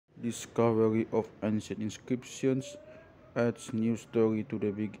Discovery of ancient inscriptions adds new story to the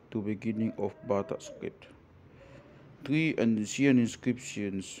beginning of Batak script. Three ancient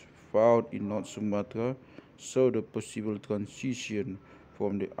inscriptions found in North Sumatra show the possible transition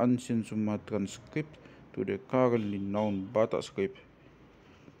from the ancient Sumatran script to the currently known Batak script.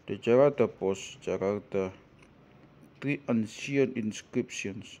 The Jakarta Post, Jakarta. Three ancient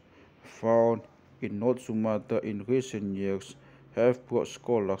inscriptions found in North Sumatra in recent years have brought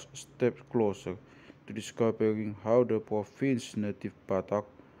scholars a step closer to discovering how the province's native Batak,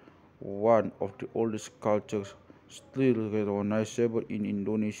 one of the oldest cultures still recognizable in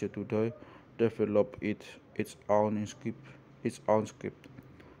Indonesia today, developed its own script.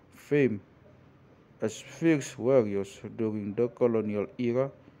 Famed as fierce warriors during the colonial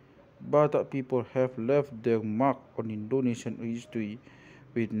era, Batak people have left their mark on Indonesian history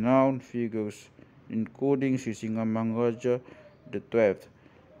with renowned figures including Sisingamangaraja XII,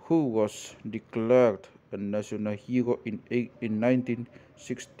 who was declared a national hero in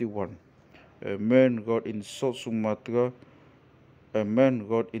 1961. A man wrote in South Sumatra, a man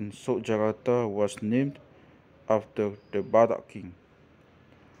wrote in South Jakarta was named after the Batak king.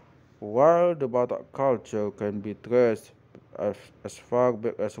 While the Batak culture can be traced as far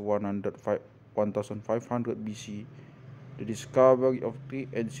back as 1500 BC, the discovery of three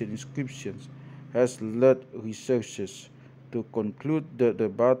ancient inscriptions has led researchers to conclude that the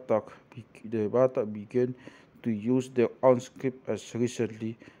Batak began to use their own script as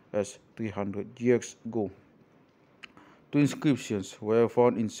recently as 300 years ago. Two inscriptions were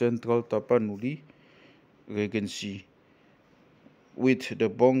found in central Tapanuli Regency, with the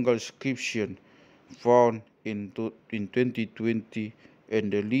Bongal inscription found in 2020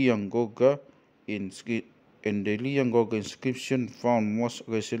 and the Lianggoga inscription found most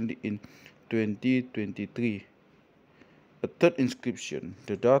recently in 2023. A third inscription,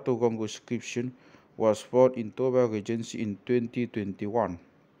 the Tarutung inscription, was found in Toba Regency in 2021.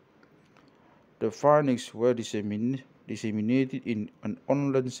 The findings were disseminated in an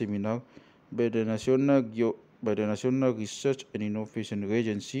online seminar by the National Research and Innovation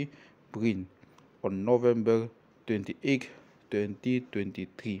Agency (BRIN) on November 28,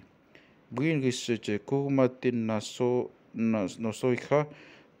 2023. BRIN researcher Kurmatin Nasoika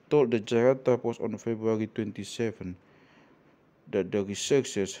told the Jakarta Post on February 27 that the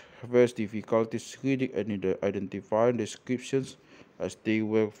researchers faced difficulties reading and identifying the inscriptions as they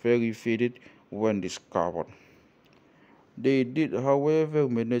were very faded when discovered. They did, however,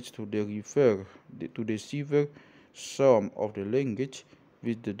 manage to decipher some of the language,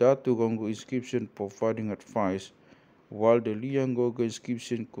 with the Tarutung inscription providing advice, while the Lianggoga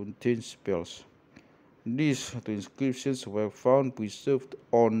inscription contains spells. These two inscriptions were found preserved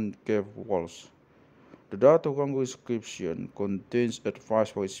on cave walls. The Tarutung inscription contains advice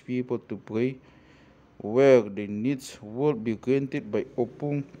for its people to pray, where their needs would be granted by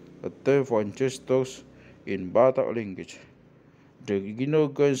Opung, a term for ancestors in Batak language. The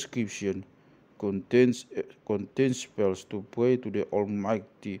Lianggoga inscription contains spells to pray to the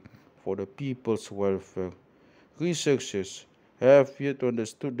Almighty for the people's welfare. Researchers have yet to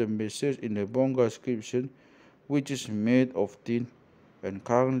understand the message in the Bonga inscription, which is made of tin and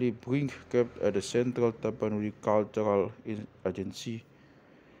currently being kept at the Central Tapanuli Cultural Agency.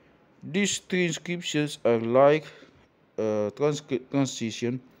 These three inscriptions are like a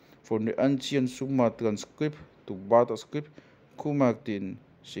transition from the ancient Sumatran script to Batak script. Kurmatin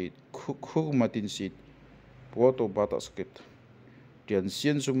said, Proto-Batak script. The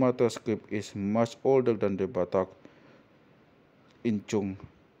ancient Sumatra script is much older than the Batak, Incung,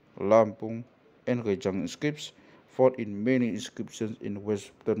 Lampung, and Rejang scripts found in many inscriptions in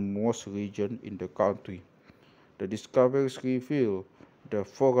westernmost region in the country. The discoveries reveal the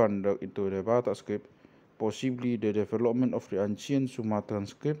forerunner into the Batak script, possibly the development of the ancient Sumatran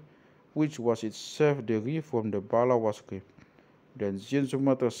script, which was itself derived from the Balawa script. The ancient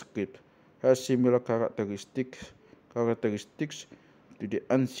Sumatra script has similar characteristics to the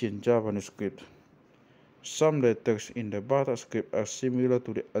ancient Javanese script. Some letters in the Batak script are similar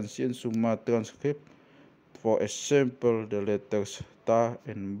to the ancient Sumatran script, for example the letters Ta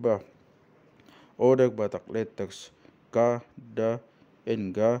and Ba. Other Batak letters Ka, Da,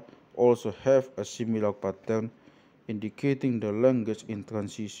 and Ga also have a similar pattern, indicating the language in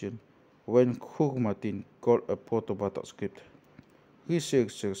transition when Kurmatin called a Proto-Batak script.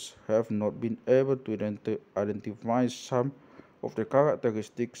 Researchers have not been able to identify some of the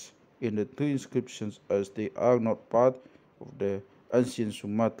characteristics in the three inscriptions as they are not part of the ancient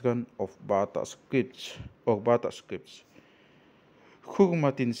Sumatran of Batak scripts.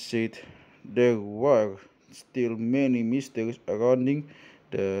 Kurmatin said there were still many mysteries surrounding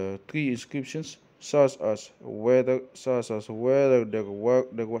The three inscriptions, such as whether there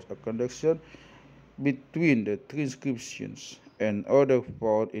was a connection between the three inscriptions and other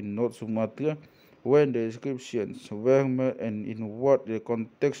found in North Sumatra, when the inscriptions were made and in what the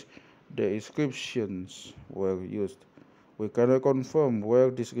context the inscriptions were used. We cannot confirm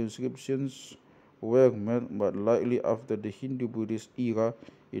where these inscriptions were made, but likely after the Hindu-Buddhist era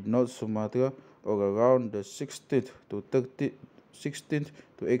in North Sumatra or around the 16th to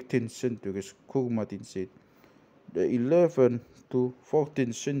 18th centuries, Kurmatin said. The 11th to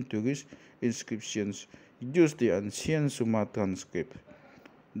 14th centuries inscriptions used the ancient Sumatran script.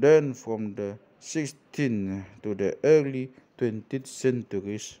 Then from the 16th to the early 20th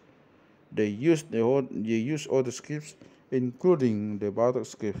centuries, they used other scripts, including the Batak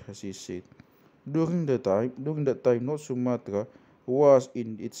script, as he said. During that time, North Sumatra was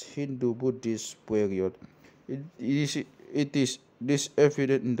in its Hindu-Buddhist period. It is this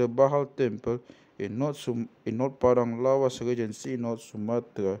evident in the Bahal Temple in North Padang Lawas Regency, North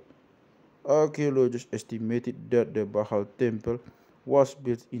Sumatra. Archaeologists estimated that the Bahal Temple was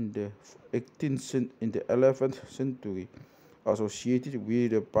built in the 11th century, associated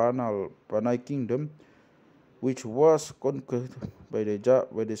with the Panay Kingdom, which was conquered by the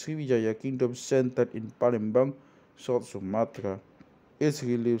Sriwijaya Kingdom centered in Palembang, South Sumatra. Its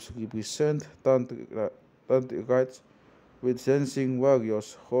reliefs represent tantric rites, with dancing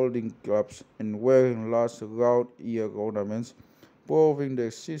warriors holding clubs and wearing large round-ear ornaments, proving the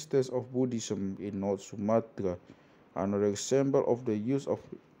existence of Buddhism in North Sumatra. Another example of the use of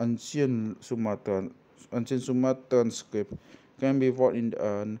ancient Sumatran script can be found in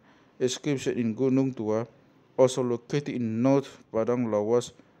an inscription in Gunung Tua, also located in North Padang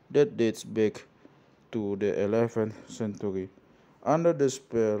Lawas, that dates back to the 11th century. Under the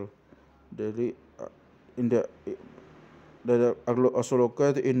spell, also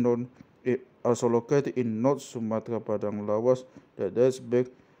located in North Sumatra Padang Lawas, that dates back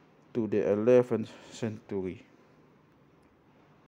to the 11th century.